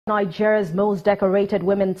Nigeria's most decorated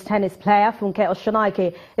women's tennis player, Funke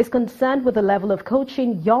Oshonaike, is concerned with the level of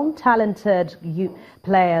coaching young, talented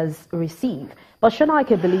players receive. But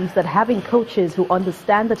Oshonaike believes that having coaches who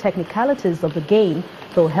understand the technicalities of the game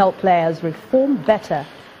will help players perform better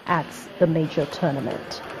at the major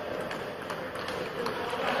tournament.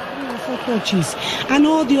 Coaches and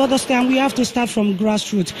all the other stuff, we have to start from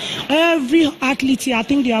grassroots. Every athlete here, I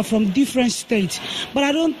think they are from different states, but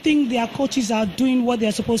I don't think their coaches are doing what they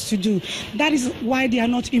are supposed to do. That is why they are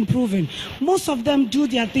not improving. Most of them do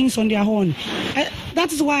their things on their own.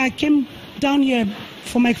 That is why I came down here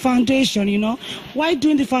for my foundation, While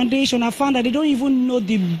doing the foundation, I found that they don't even know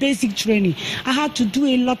the basic training. I had to do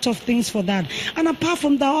a lot of things for that. And apart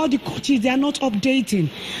from that, all the coaches, they are not updating.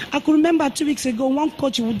 I could remember 2 weeks ago, one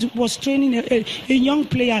coach was training a young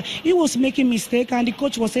player. He was making mistakes, and the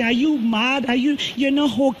coach was saying, "Are you mad? You're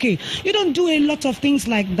not okay." You don't do a lot of things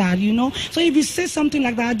like that, So if you say something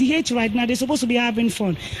like that, at the age right now, they're supposed to be having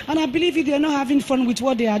fun. And I believe if they're not having fun with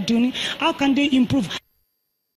what they are doing, how can they improve?